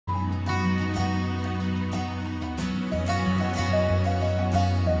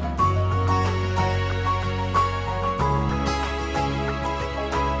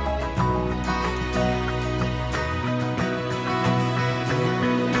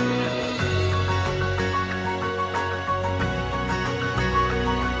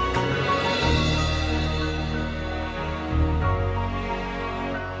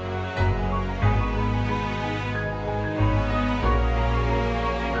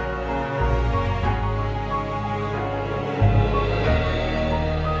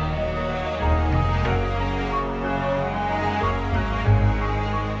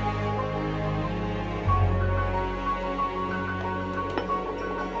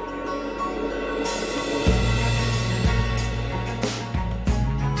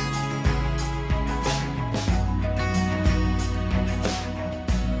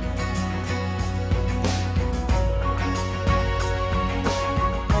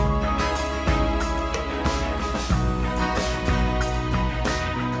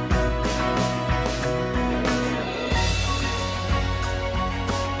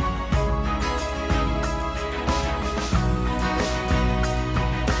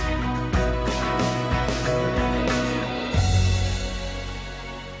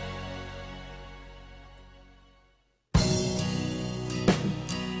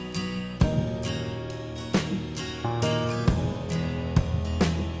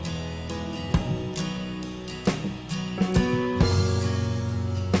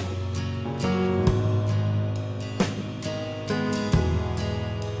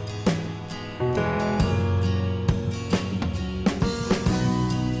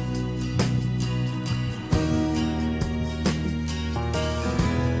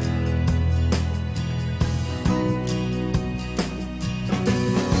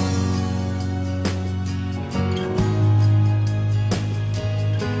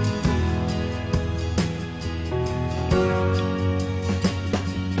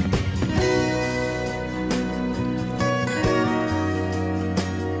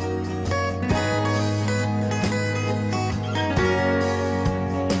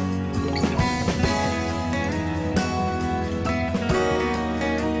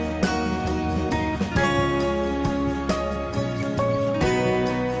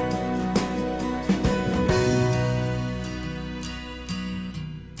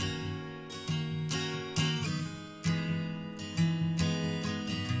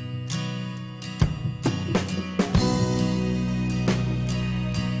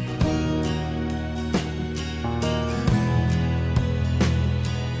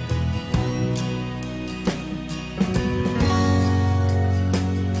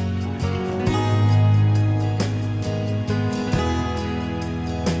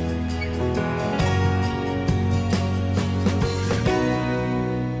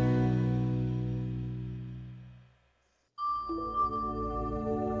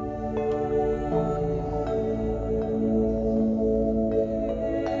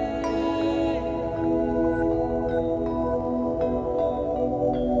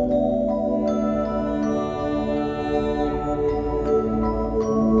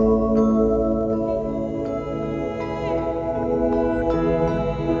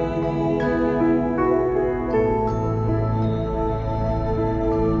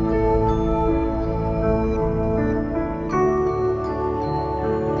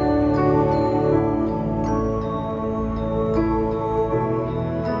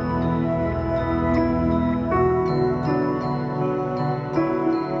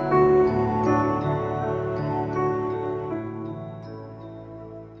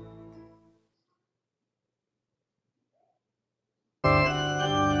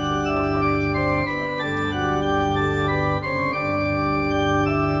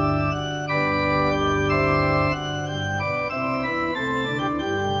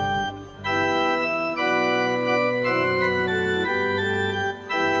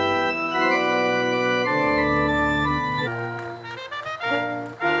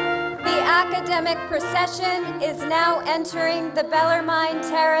academic procession is now entering the Bellarmine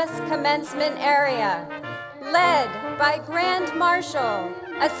Terrace commencement area, led by Grand Marshal,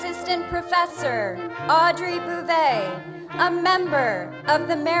 Assistant Professor Audrey Bouvet, a member of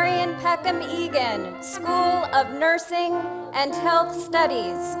the Marion Peckham Egan School of Nursing and Health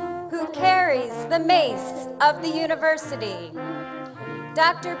Studies, who carries the mace of the university.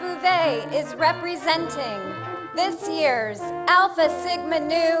 Dr. Bouvet is representing this year's Alpha Sigma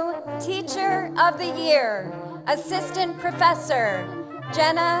Nu Teacher of the Year, Assistant Professor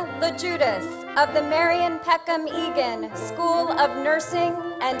Jenna LaJudas of the Marion Peckham Egan School of Nursing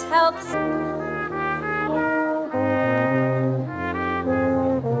and Health.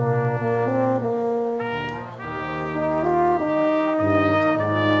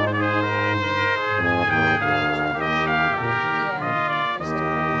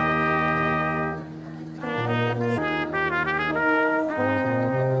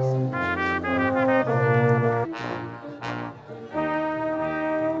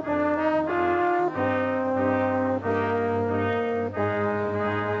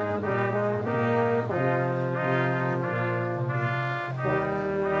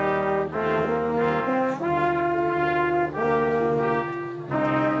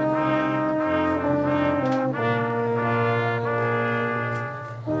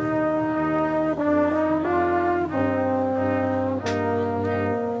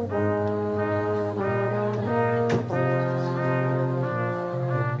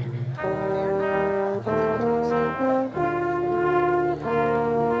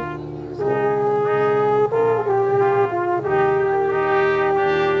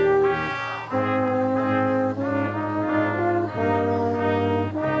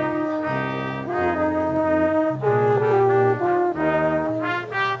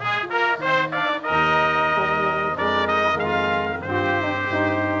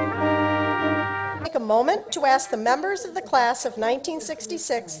 A moment to ask the members of the class of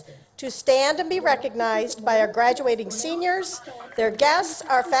 1966 to stand and be recognized by our graduating seniors, their guests,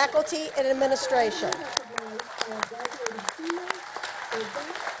 our faculty, and administration.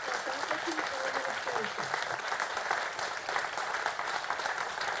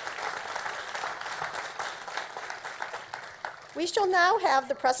 We shall now have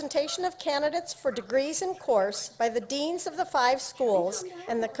the presentation of candidates for degrees in course by the deans of the 5 schools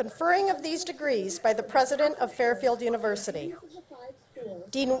and the conferring of these degrees by the president of Fairfield University.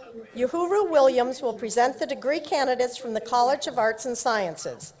 Dean Uhuru Williams will present the degree candidates from the College of Arts and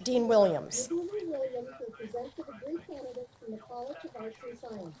Sciences. Dean Williams.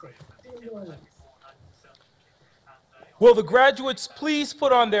 Will the graduates please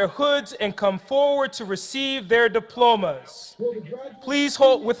put on their hoods and come forward to receive their diplomas? Please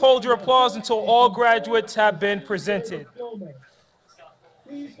withhold your applause until all graduates have been presented.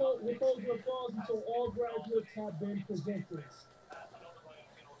 Please withhold your applause until all graduates have been presented.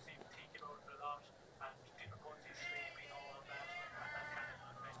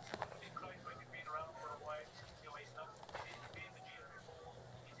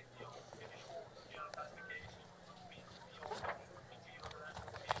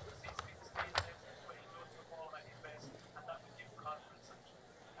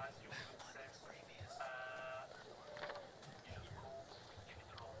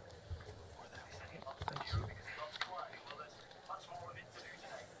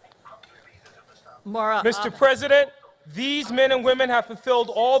 Mr. President, these men and women have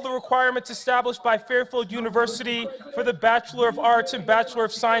fulfilled all the requirements established by Fairfield University for the Bachelor of Arts and Bachelor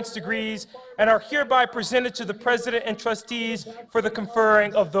of Science degrees and are hereby presented to the President and trustees for the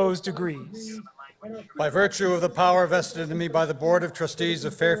conferring of those degrees. By virtue of the power vested in me by the Board of Trustees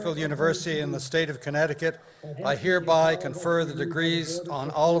of Fairfield University in the state of Connecticut, I hereby confer the degrees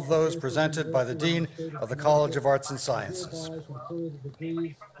on all of those presented by the Dean of the College of Arts and Sciences.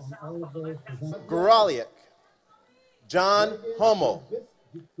 Goraliak, John Hummel,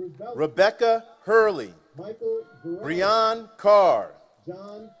 Rebecca Hurley, Brian Carr,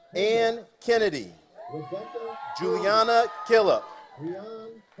 Ann Kennedy, Juliana Killip,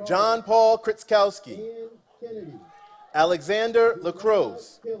 John Paul Kritzkowski, Alexander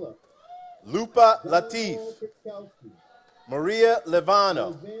Lacrosse, Lupa Latif, Maria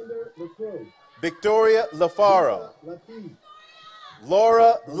Levano, Victoria Lafaro,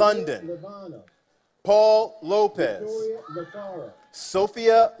 Laura London, Paul Lopez,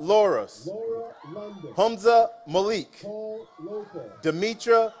 Sophia Loris, Hamza Malik,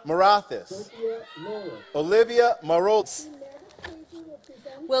 Demetra Marathis, Olivia Marolz.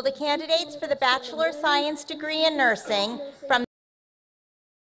 Will the candidates for the Bachelor of Science degree in Nursing from